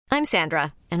I'm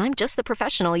Sandra, and I'm just the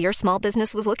professional your small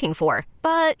business was looking for.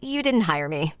 But you didn't hire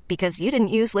me because you didn't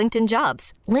use LinkedIn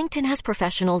Jobs. LinkedIn has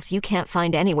professionals you can't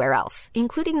find anywhere else,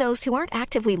 including those who aren't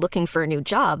actively looking for a new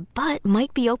job, but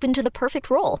might be open to the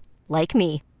perfect role, like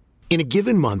me. In a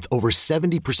given month, over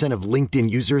 70% of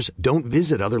LinkedIn users don't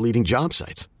visit other leading job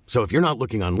sites. So if you're not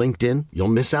looking on LinkedIn, you'll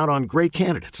miss out on great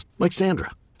candidates like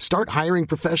Sandra. Start hiring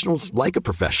professionals like a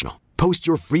professional. Post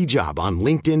your free job on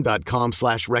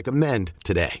linkedin.com/recommend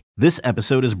today. This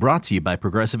episode is brought to you by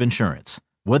Progressive Insurance.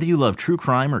 Whether you love true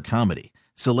crime or comedy,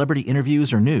 celebrity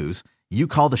interviews or news, you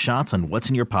call the shots on what's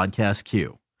in your podcast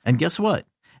queue. And guess what?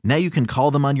 Now you can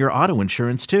call them on your auto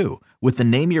insurance too with the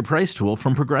Name Your Price tool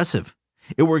from Progressive.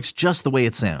 It works just the way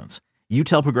it sounds. You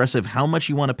tell Progressive how much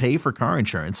you want to pay for car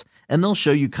insurance, and they'll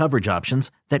show you coverage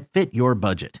options that fit your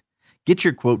budget. Get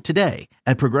your quote today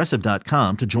at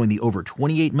Progressive.com to join the over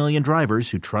 28 million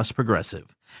drivers who trust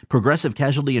Progressive. Progressive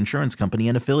Casualty Insurance Company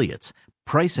and Affiliates.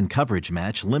 Price and coverage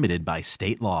match limited by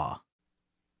state law.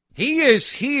 He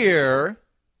is here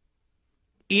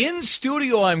in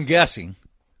studio, I'm guessing.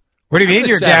 What do you mean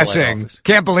you're guessing? Office.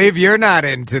 Can't believe you're not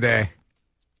in today.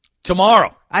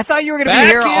 Tomorrow. I thought you were going to be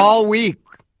here all week.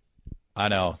 I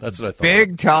know. That's what I thought.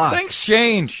 Big talk. Things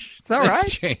change. It's all right.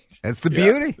 Things change. That's the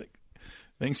beauty.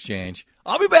 Things change.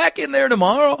 I'll be back in there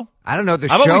tomorrow. I don't know.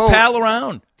 How about we pal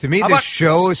around? To me, the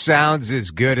show sounds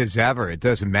as good as ever. It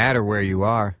doesn't matter where you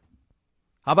are.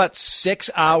 How about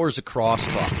 6 hours of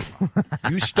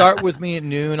crosstalk? You start with me at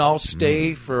noon. I'll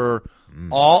stay for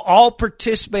all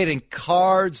participating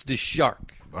Cards to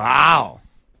Shark. Wow.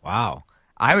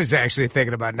 I was actually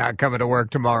thinking about not coming to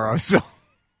work tomorrow. So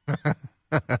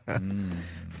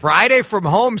Friday from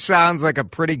home sounds like a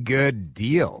pretty good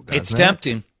deal. It's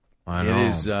tempting. I know. It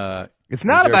is. It's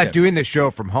not about doing the show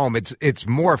from home. It's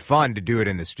more fun to do it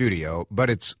in the studio, but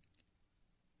it's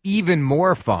even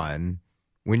more fun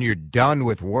when you're done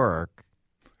with work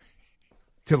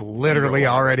to literally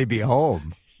already be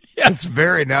home. Yes. It's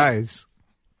very nice.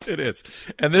 It is.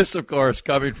 And this, of course,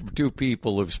 coming from two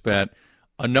people who've spent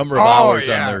a number of hours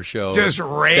on their show. Just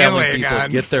railing people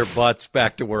on. Get their butts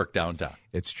back to work downtown.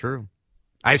 It's true.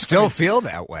 I still feel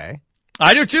that way.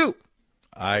 I do, too.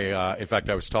 In fact,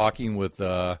 I was talking with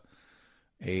a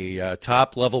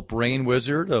top-level brain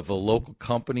wizard of a local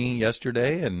company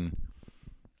yesterday, and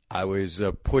I was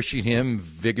pushing him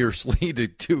vigorously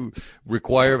to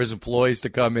require of his employees to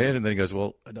come in. And then he goes,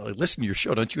 well, listen to your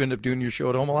show. Don't you end up doing your show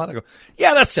at home a lot? I go,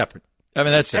 yeah, that's separate. I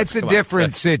mean, that's separate. It's a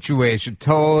different situation.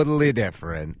 Totally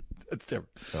different. It's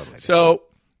different. So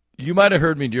you might have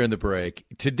heard me during the break.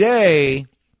 Today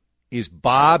is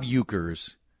Bob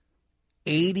Uecker's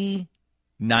 89th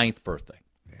birthday.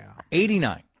 Yeah.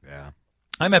 89. Yeah.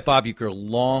 I met Bob Uecker a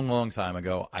long, long time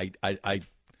ago. If I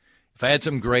had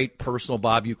some great personal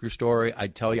Bob Uecker story,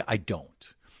 I'd tell you I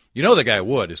don't. You know the guy who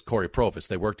would is Corey Provis.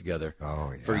 They worked together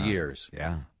for years.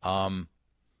 Yeah.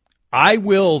 I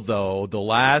will, though, the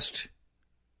last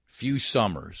few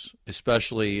summers,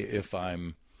 especially if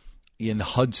I'm in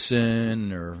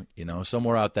Hudson or,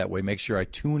 somewhere out that way, make sure I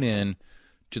tune in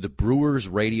to the Brewers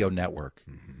Radio Network.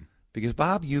 Mm-hmm. Because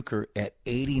Bob Uecker at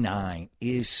 89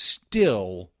 is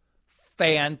still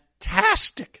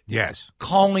fantastic. Yes.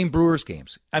 Calling Brewers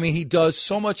games. I mean, he does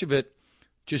so much of it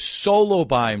just solo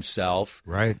by himself.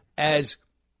 Right. As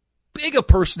big a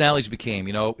personality as he became,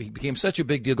 he became such a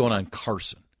big deal going on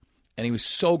Carson. And he was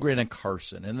so great on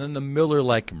Carson. And then the Miller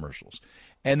Lite commercials.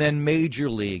 And then Major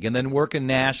League. And then working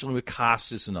nationally with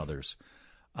Costas and others.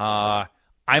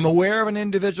 I'm aware of an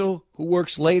individual who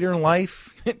works later in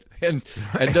life and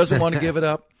doesn't want to give it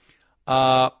up.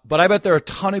 But I bet there are a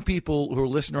ton of people who are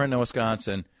listening right now in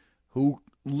Wisconsin who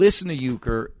listen to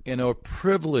Uecker and are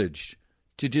privileged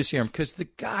to just hear him because the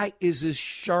guy is as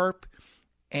sharp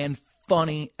and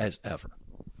funny as ever.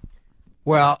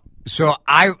 Well, so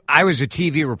I was a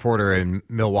TV reporter in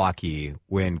Milwaukee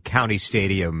when County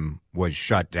Stadium was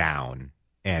shut down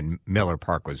and Miller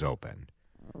Park was open.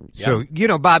 Yep.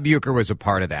 So, Bob Uecker was a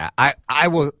part of that. I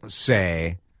will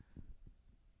say,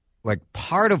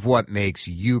 part of what makes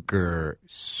Uecker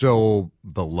so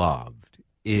beloved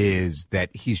is that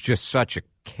he's just such a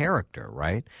character,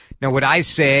 right? Now, would I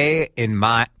say, and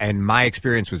my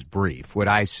experience was brief, would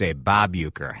I say Bob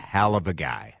Uecker, hell of a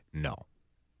guy? No.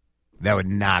 That would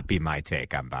not be my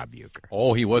take on Bob Uecker.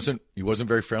 Oh, he wasn't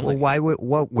very friendly? Well,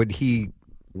 what would he,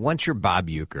 once you're Bob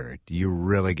Uecker, do you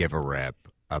really give a rip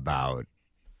about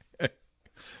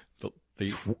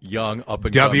the young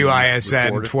up-and-coming WISN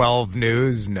reporter? 12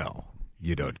 News? No,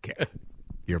 you don't care.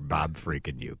 You're Bob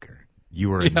freaking Uecker.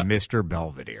 You are Mr.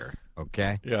 Belvedere,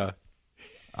 okay? Yeah.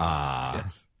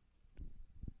 Yes.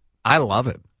 I love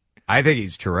him. I think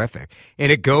he's terrific.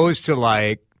 And it goes to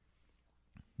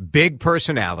big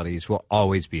personalities will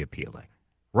always be appealing,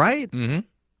 right?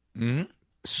 Mm-hmm. Mm-hmm.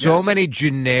 So Yes. many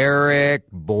generic,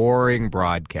 boring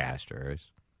broadcasters,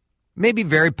 maybe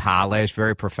very polished,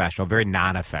 very professional, very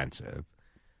non-offensive.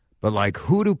 But, like,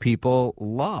 who do people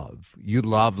love? You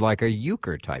love, like, a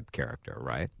Euchre type character,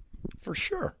 right? For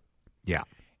sure. Yeah.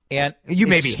 And You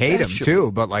maybe hate him, especially-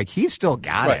 too, but, like, he's still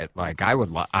got Right. it. Like,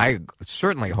 I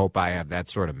certainly hope I have that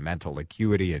sort of mental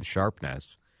acuity and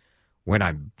sharpness when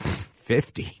I'm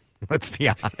 50. Let's be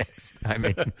honest. I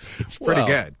mean, it's pretty Well,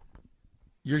 good.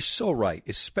 You're so right,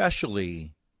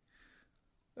 especially,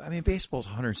 I mean, baseball's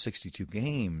 162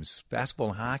 games. Basketball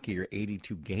and hockey are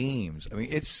 82 games. I mean,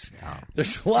 there's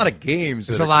a lot of games.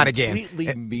 There's that a lot of completely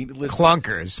games. meaningless.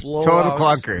 Clunkers. blowouts. Total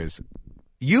clunkers.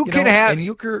 You can know, have. And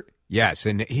Euchre, Yes,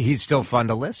 and he's still fun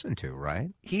to listen to,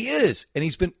 right? he is. And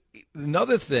he's been,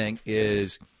 another thing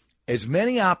is, as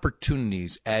many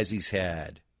opportunities as he's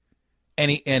had, and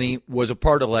he was a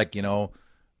part of, like,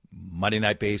 Monday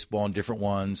Night Baseball and different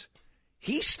ones.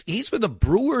 He's been the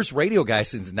Brewers radio guy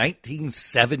since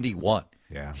 1971.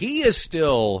 Yeah. He is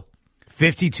still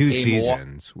 52 A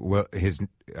seasons. Well,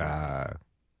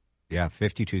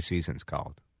 52 seasons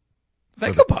called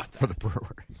think for about the that.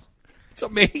 Brewers. It's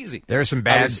amazing. There are some I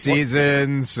bad was-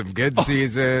 seasons, some good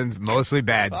seasons, mostly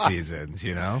bad seasons,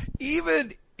 you know?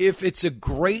 Even if it's a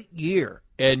great year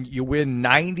and you win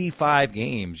 95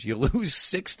 games, you lose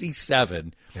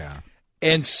 67. Yeah.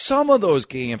 And some of those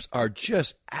games are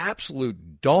just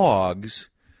absolute dogs.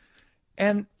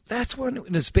 And that's when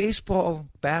it's baseball,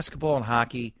 basketball, and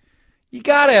hockey, you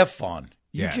got to have fun.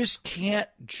 You Yeah. just can't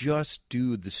just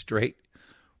do the straight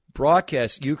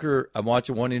broadcast. Euchre, I'm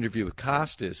watching one interview with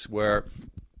Costas where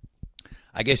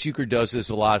I guess Euchre does this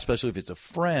a lot, especially if it's a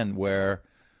friend, where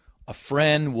a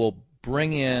friend will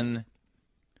bring in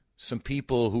some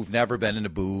people who've never been in a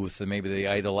booth and maybe they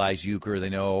idolize Euchre, they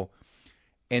know.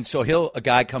 And so a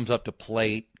guy comes up to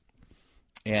plate,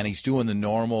 and he's doing the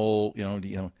normal,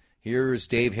 here's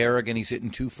Dave Harrigan. He's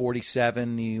hitting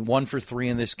 247. He 1 for 3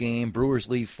 in this game. Brewers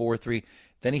lead 4-3.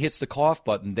 Then he hits the cough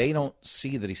button. They don't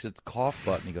see that he's hit the cough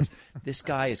button. He goes, this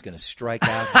guy is going to strike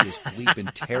out. He is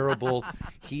bleeping terrible.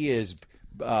 He is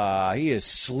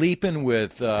sleeping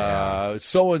with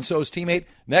so-and-so's teammate.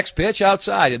 Next pitch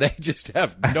outside. And they just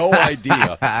have no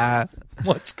idea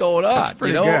what's going on. That's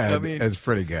pretty good. I mean, That's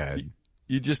pretty good.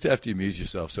 you just have to amuse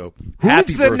yourself. So Who's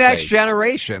the birthday. next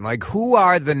generation? Like, who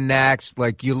are the next?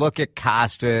 Like, you look at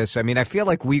Costas. I mean, I feel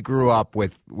like we grew up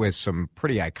with some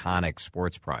pretty iconic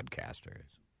sports broadcasters.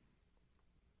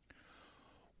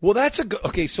 Well, that's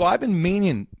okay. So I've been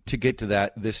meaning to get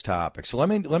to this topic. So let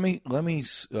me. All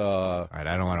right,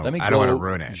 I don't want to. I don't want to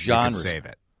ruin it. Genres. You can save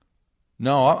it.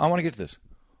 No, I want to get to this.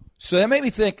 So that made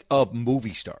me think of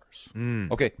movie stars.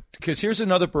 Okay, because here's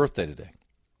another birthday today.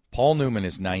 Paul Newman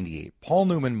is 98. Paul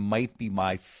Newman might be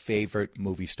my favorite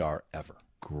movie star ever.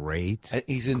 Great.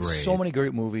 He's in so many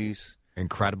great movies.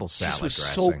 Incredible salad Just was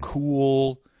dressing. so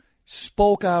cool.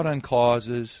 Spoke out on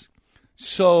causes.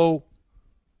 So,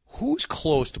 who's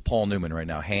close to Paul Newman right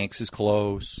now? Hanks is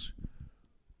close.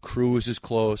 Cruise is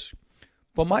close.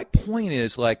 But my point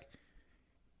is, like,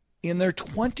 in their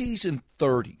 20s and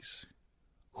 30s,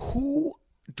 who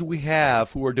do we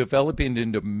have who are developing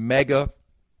into mega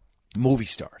movie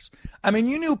stars? I mean,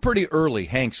 you knew pretty early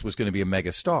Hanks was going to be a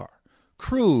mega star.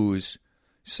 Cruise,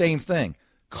 same thing.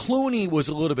 Clooney was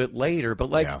a little bit later, but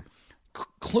like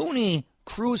Clooney,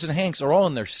 Cruise, and Hanks are all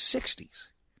in their 60s.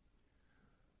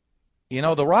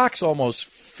 The Rock's almost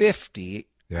 50.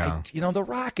 Yeah. The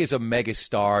Rock is a mega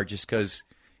star just because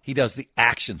he does the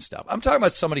action stuff. I'm talking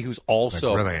about somebody who's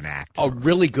also Like really an actor. a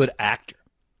really good actor.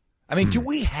 I mean, do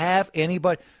we have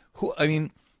anybody who,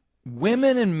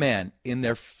 women and men in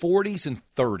their 40s and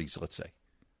 30s, let's say,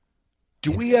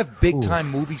 do we have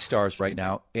big-time movie stars right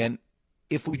now? And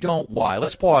if we don't, why?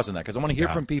 Let's pause on that because I want to hear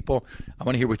from people. I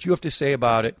want to hear what you have to say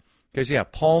about it. Because,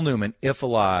 Paul Newman, if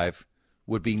alive,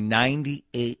 would be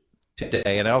 98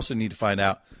 today. And I also need to find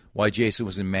out why Jason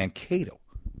was in Mankato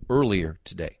earlier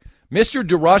today. Mr.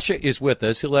 DeRusha is with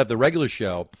us. He'll have the regular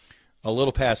show a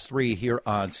little past 3 here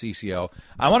on CCO.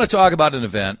 I want to talk about an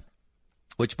event,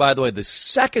 which, by the way, the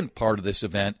second part of this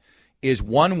event is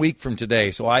 1 week from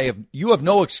today. So you have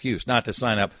no excuse not to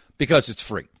sign up because it's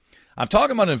free. I'm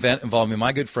talking about an event involving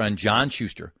my good friend John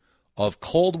Schuster of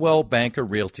Coldwell Banker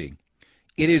Realty.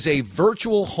 It is a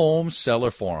virtual home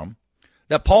seller forum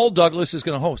that Paul Douglas is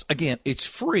going to host. Again, it's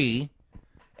free,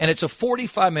 and it's a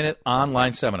 45-minute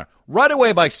online seminar. Right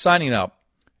away by signing up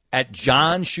at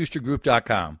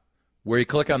johnschustergroup.com, where you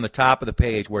click on the top of the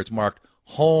page where it's marked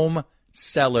Home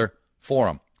Seller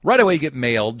Forum. Right away you get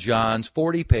mailed John's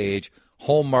 40-page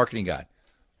home marketing guide.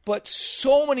 But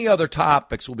so many other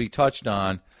topics will be touched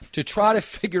on to try to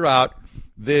figure out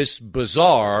this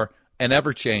bizarre and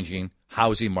ever-changing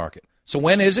housing market. So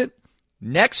when is it?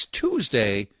 Next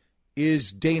Tuesday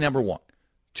is day number 1.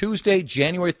 Tuesday,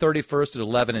 January 31st at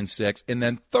 11 and 6, and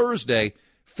then Thursday,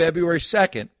 February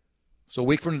 2nd, so a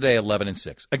week from today, 11 and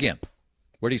 6. Again,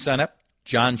 where do you sign up?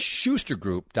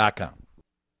 JohnSchusterGroup.com.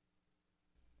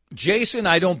 Jason,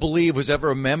 I don't believe, was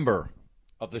ever a member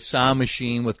of the Sound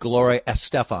Machine with Gloria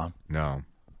Estefan. No.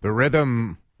 The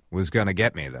rhythm was going to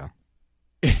get me, though.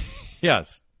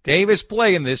 Yes. Dave is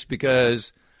playing this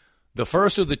because the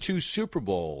first of the 2 Super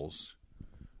Bowls,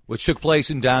 which took place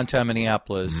in downtown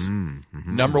Minneapolis,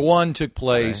 number 1 took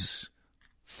place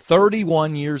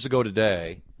 31 years ago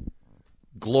today.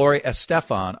 Gloria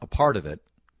Estefan, a part of it.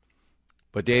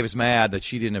 But Dave is mad that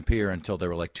she didn't appear until there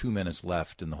were like 2 minutes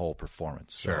left in the whole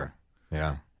performance. Sure.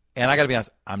 Yeah. And I got to be honest,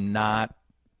 I'm not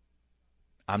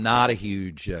a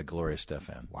huge Gloria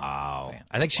Estefan fan.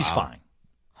 I think she's fine.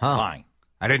 Huh. Fine.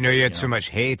 I didn't know you had so much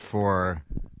hate for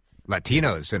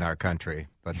Latinos in our country,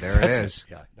 but there it is.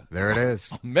 Yeah. There it is.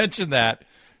 I'll mention that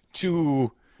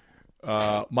to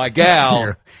my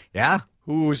gal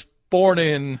who's born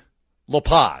in La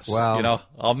Paz. Well,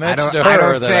 I'll mention to her I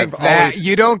don't that think I've that always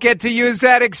you don't get to use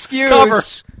that excuse. cover.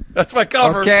 That's my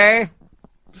cover. Okay.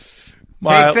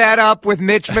 Take that up with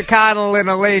Mitch McConnell and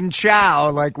Elaine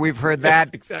Chao, like we've heard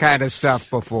that kind of stuff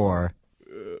before.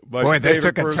 Boy, this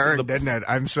took a turn, didn't it?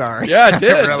 I'm sorry. Yeah, it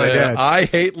did. It really did. I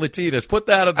hate Latinas. Put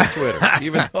that on the Twitter,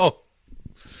 even though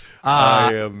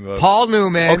I am. Paul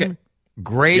Newman, Okay.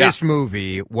 greatest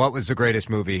movie. What was the greatest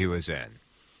movie he was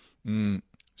in?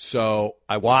 So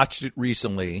I watched it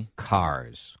recently.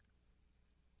 Cars.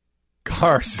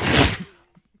 Cars,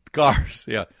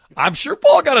 yeah. I'm sure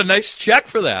Paul got a nice check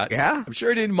for that. Yeah. I'm sure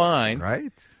he didn't mind.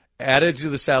 Right? Added to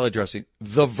the salad dressing.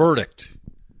 The Verdict,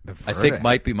 I think,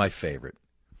 might be my favorite.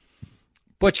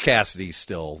 Butch Cassidy's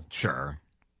still Sure.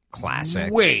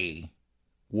 Classic. way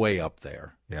up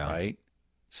there. Yeah. Right?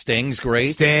 Sting's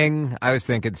great. Sting. I was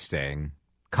thinking Sting.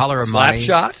 Color of Money.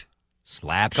 Slapshot.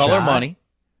 Slapshot. Color Money.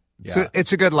 Yeah. So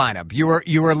it's a good lineup.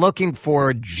 You were looking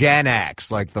for Gen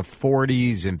X, like the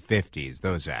 40s and 50s,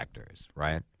 those actors,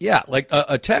 right? Yeah, like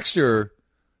a texter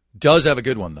does have a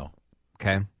good one, though.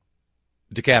 Okay.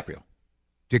 DiCaprio.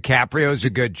 DiCaprio's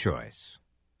a good choice.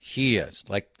 He is.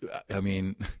 Like, I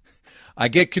mean, I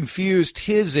get confused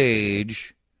his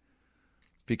age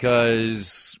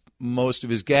because most of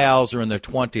his gals are in their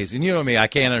 20s. And you know me, I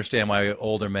can't understand why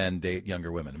older men date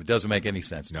younger women. It doesn't make any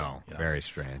sense to me. No, very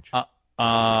strange.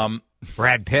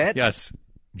 Brad Pitt? Yes.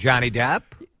 Johnny Depp?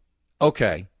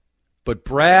 Okay. But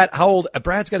Brad, how old?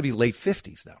 Brad's got to be late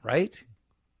 50s now, right?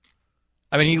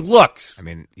 I mean, he looks. I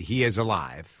mean, he is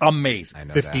alive. Amazing. I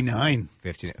know 59.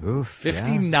 59. Oof.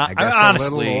 59. Yeah. I guess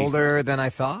honestly, a little older than I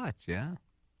thought. Yeah.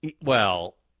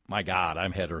 Well, my God,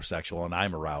 I'm heterosexual, and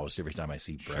I'm aroused every time I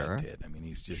see Brad Pitt. I mean,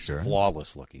 he's just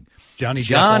flawless looking. Johnny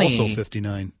Depp also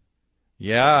 59.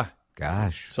 Yeah.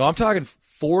 Gosh. So I'm talking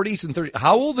 40s and 30s.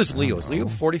 How old is Leo? Is Leo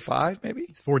 45, maybe?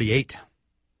 He's 48.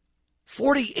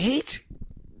 48?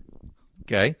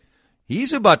 Okay.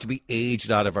 He's about to be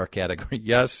aged out of our category.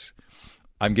 Yes.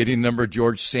 I'm getting a number of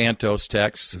George Santos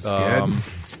texts. It's good.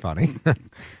 It's funny.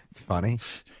 It's funny.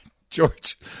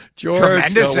 George.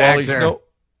 Tremendous actor.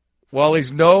 While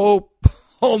he's no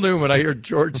Paul Newman, I hear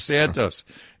George Santos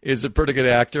is a pretty good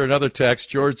actor. Another text,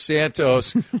 George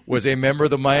Santos was a member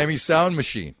of the Miami Sound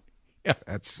Machine. Yeah.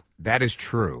 That is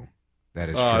true. That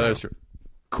is true. That is true.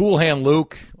 Cool Hand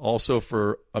Luke, also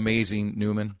for Amazing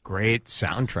Newman. Great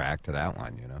soundtrack to that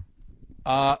one, you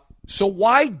know. So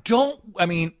why don't, I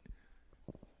mean,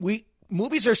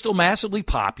 movies are still massively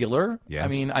popular. Yes. I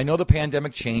mean, I know the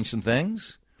pandemic changed some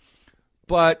things,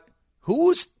 but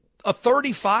who's a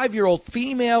 35-year-old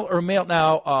female or male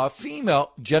now?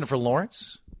 Female, Jennifer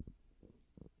Lawrence.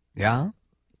 Yeah.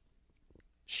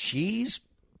 She's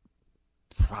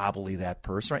probably that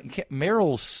person, right?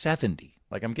 Meryl's 70.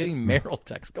 Like, I'm getting Meryl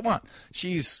texts. Come on.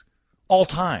 She's all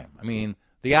time. I mean,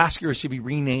 the Oscars should be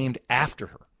renamed after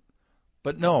her.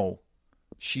 But no,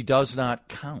 she does not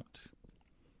count.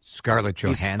 Scarlett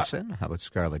Johansson? How about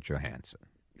Scarlett Johansson?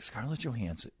 Scarlett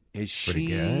Johansson. Is Pretty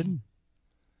she good.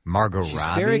 Margot she's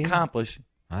Robbie? very accomplished.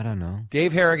 I don't know.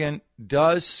 Dave Harrigan,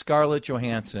 does Scarlett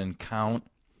Johansson count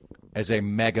as a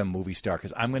mega movie star?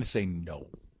 Because I'm going to say no.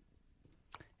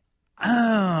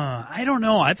 I don't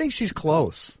know. I think she's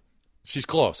close. She's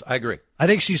close. I agree. I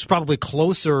think she's probably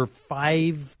closer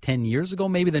 5-10 years ago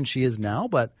maybe than she is now.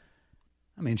 But,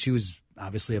 I mean, she was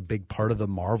obviously a big part of the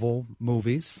Marvel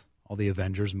movies, all the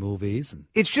Avengers movies. And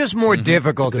it's just more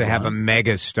difficult to have a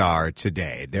megastar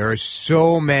today. There are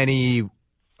so many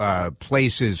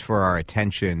places for our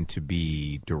attention to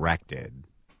be directed.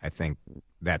 I think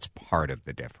that's part of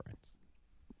the difference.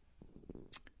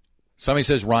 Somebody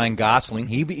says Ryan Gosling.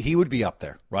 He would be up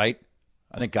there, right?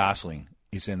 I think Gosling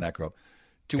is in that group.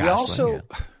 Do we also,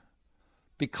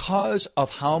 because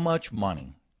of how much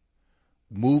money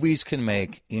movies can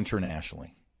make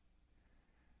internationally,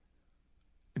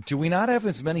 do we not have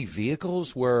as many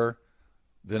vehicles where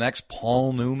the next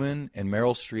Paul Newman and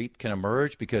Meryl Streep can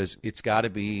emerge? Because it's got to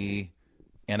be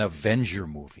an Avenger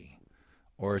movie,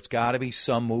 or it's got to be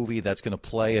some movie that's going to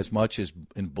play as much as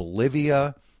in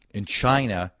Bolivia, in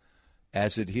China,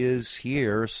 as it is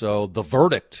here. So The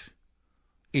Verdict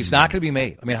is not going to be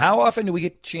made. I mean, how often do we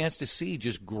get a chance to see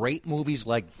just great movies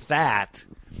like that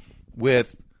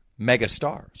with mega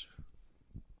stars?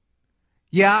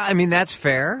 Yeah, I mean, that's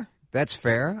fair. That's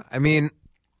fair. I mean,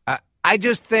 I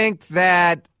just think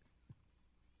that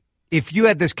if you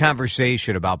had this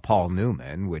conversation about Paul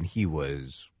Newman when he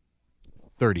was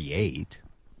 38,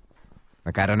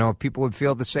 like, I don't know if people would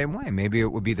feel the same way. Maybe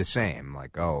it would be the same.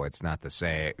 Like, oh, it's not the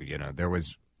same. You know,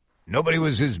 nobody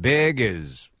was as big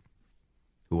as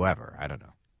whoever. I don't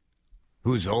know.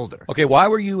 Who's older? Okay, why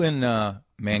were you in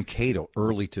Mankato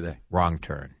early today? Wrong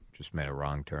turn. Just made a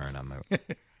wrong turn.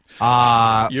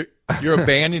 You're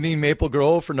abandoning Maple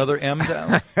Grove for another M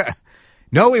Town?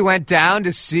 No, we went down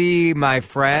to see my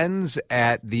friends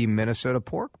at the Minnesota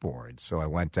Pork Board. So I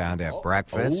went down to have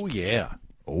breakfast. Oh, yeah.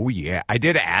 Oh, yeah. I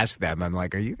did ask them. I'm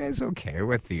like, are you guys okay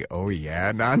with the oh,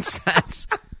 yeah nonsense?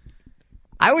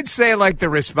 I would say, like, the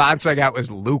response I got was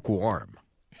lukewarm.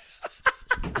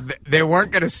 They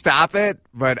weren't going to stop it,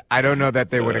 but I don't know that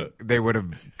they would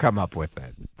have come up with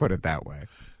it. Put it that way.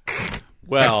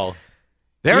 Well,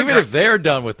 even if they're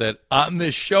done with it, on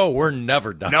this show, we're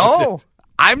never done with it.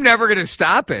 I'm never going to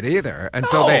stop it either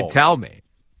until they tell me.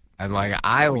 And, like,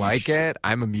 I like it.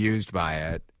 I'm amused by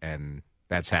it, and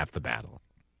that's half the battle.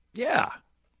 Yeah.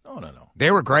 No.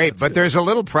 They were great, but good. There's a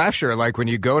little pressure. Like, when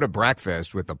you go to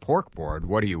breakfast with the pork board,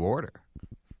 what do you order?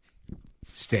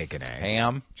 Steak and eggs.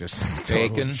 Ham. Just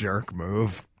bacon. Jerk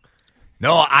move.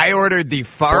 No, I ordered the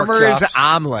farmer's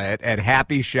omelet at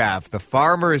Happy Chef. The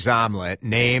farmer's omelet,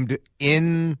 named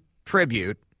in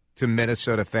tribute to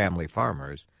Minnesota family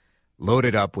farmers,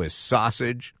 loaded up with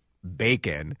sausage,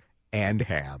 bacon, and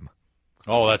ham.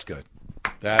 Oh, that's good.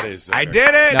 That is. I did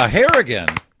it. Now, Harrigan.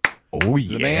 Oh,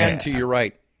 yeah. The man to your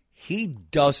right, he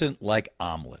doesn't like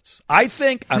omelets. I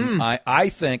think I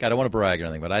think I don't want to brag or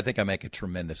anything, but I think I make a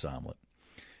tremendous omelet.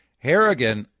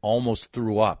 Harrigan almost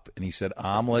threw up, and he said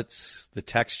omelets, the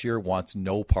texture wants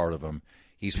no part of them.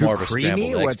 He's Too more of a creamy?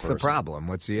 scrambled eggs What's person. the problem?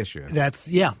 What's the issue?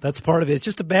 That's part of it. It's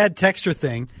just a bad texture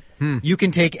thing. You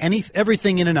can take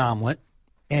everything in an omelet,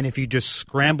 and if you just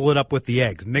scramble it up with the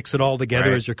eggs, mix it all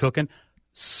together as you're cooking,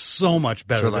 so much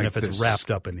better than if it's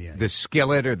wrapped up in the eggs. The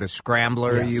skillet or the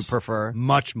scrambler Yes. you prefer?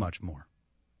 Much, much more.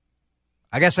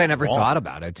 I guess I never thought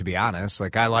about it, to be honest.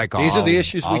 Like, I like all. These are the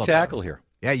issues all we of tackle them. here.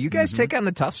 Yeah, you guys take on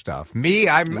the tough stuff. Me,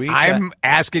 I'm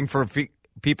asking for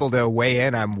people to weigh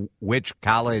in on which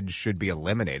college should be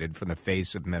eliminated from the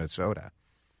face of Minnesota.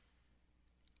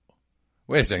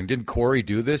 Wait a second. Didn't Corey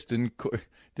do this?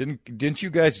 Didn't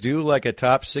you guys do like a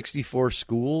top 64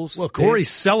 schools? Well, Corey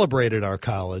celebrated our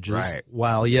colleges,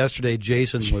 while yesterday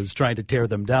Jason was trying to tear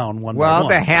them down one by one. Well,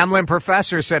 the Hamlin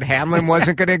professor said Hamlin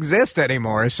wasn't going to exist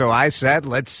anymore, so I said,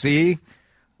 let's see.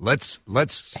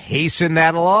 Let's hasten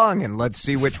that along, and let's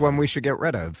see which one we should get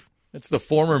rid of. It's the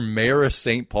former mayor of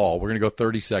St. Paul. We're going to go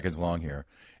 30 seconds long here.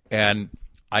 And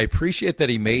I appreciate that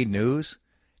he made news.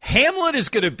 Hamlin is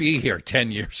going to be here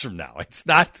 10 years from now.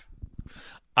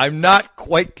 I'm not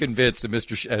quite convinced that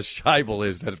Mr. Scheibel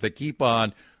is that if they keep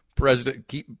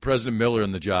President Miller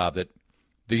in the job, that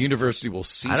the university will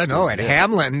cease. I don't know. At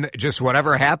Hamlin, just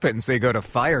whatever happens, they go to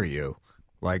fire you.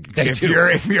 Like, if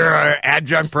you're an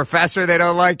adjunct professor they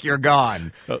don't like, you're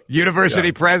gone.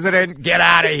 University president, get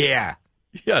out of here.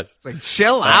 Yes. It's like,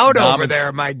 chill out over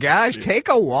there, my gosh. Take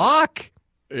a walk.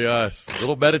 Yes. A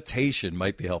little meditation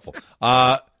might be helpful.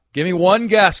 Give me one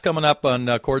guess coming up on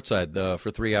courtside for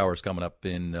 3 hours coming up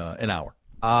in an hour.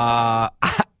 I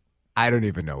don't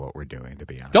even know what we're doing, to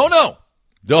be honest. Don't know.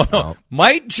 No.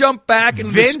 Might jump back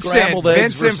into the scrambled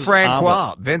eggs Vincent versus omelet.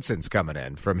 Francois. Vincent's coming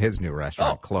in from his new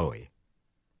restaurant, Chloe.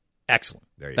 Excellent.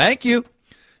 There you Thank you.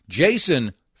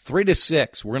 Jason, 3 to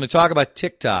 6. We're going to talk about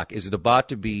TikTok. Is it about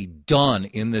to be done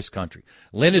in this country?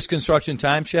 Linda's Construction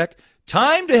Time Check.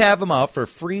 Time to have them out for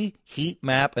free heat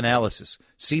map analysis.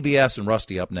 CBS and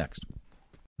Rusty up next.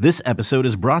 This episode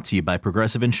is brought to you by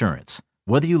Progressive Insurance.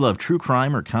 Whether you love true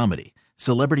crime or comedy,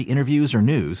 celebrity interviews or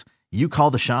news, you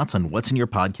call the shots on what's in your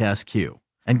podcast queue.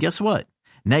 And guess what?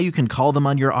 Now you can call them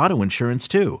on your auto insurance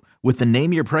too with the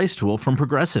Name Your Price tool from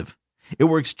Progressive. It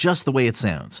works just the way it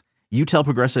sounds. You tell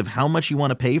Progressive how much you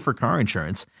want to pay for car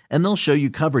insurance, and they'll show you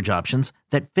coverage options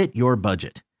that fit your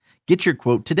budget. Get your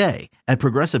quote today at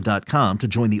Progressive.com to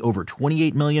join the over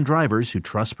 28 million drivers who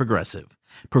trust Progressive.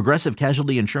 Progressive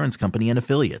Casualty Insurance Company and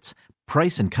Affiliates.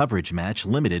 Price and coverage match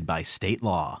limited by state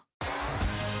law.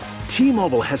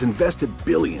 T-Mobile has invested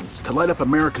billions to light up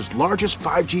America's largest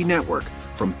 5G network,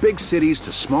 from big cities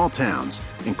to small towns,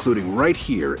 including right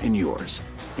here in yours.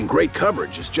 And great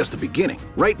coverage is just the beginning.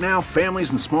 Right now,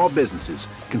 families and small businesses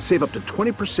can save up to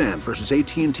 20% versus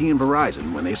AT&T and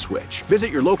Verizon when they switch.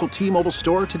 Visit your local T-Mobile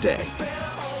store today.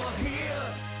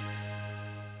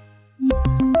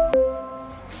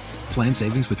 Plan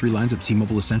savings with 3 lines of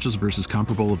T-Mobile Essentials versus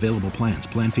comparable available plans.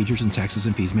 Plan features and taxes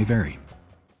and fees may vary.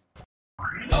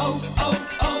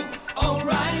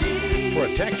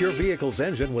 Protect your vehicle's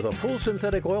engine with a full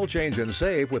synthetic oil change and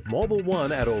save with Mobil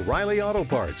 1 at O'Reilly Auto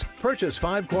Parts. Purchase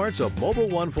 5 quarts of Mobil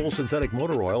 1 full synthetic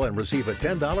motor oil and receive a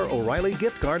 $10 O'Reilly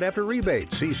gift card after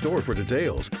rebate. See store for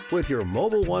details. With your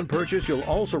Mobil 1 purchase, you'll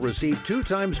also receive 2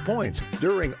 times points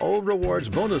during O Rewards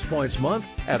Bonus Points Month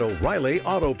at O'Reilly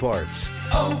Auto Parts.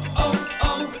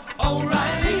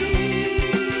 O'Reilly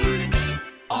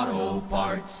Auto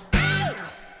Parts.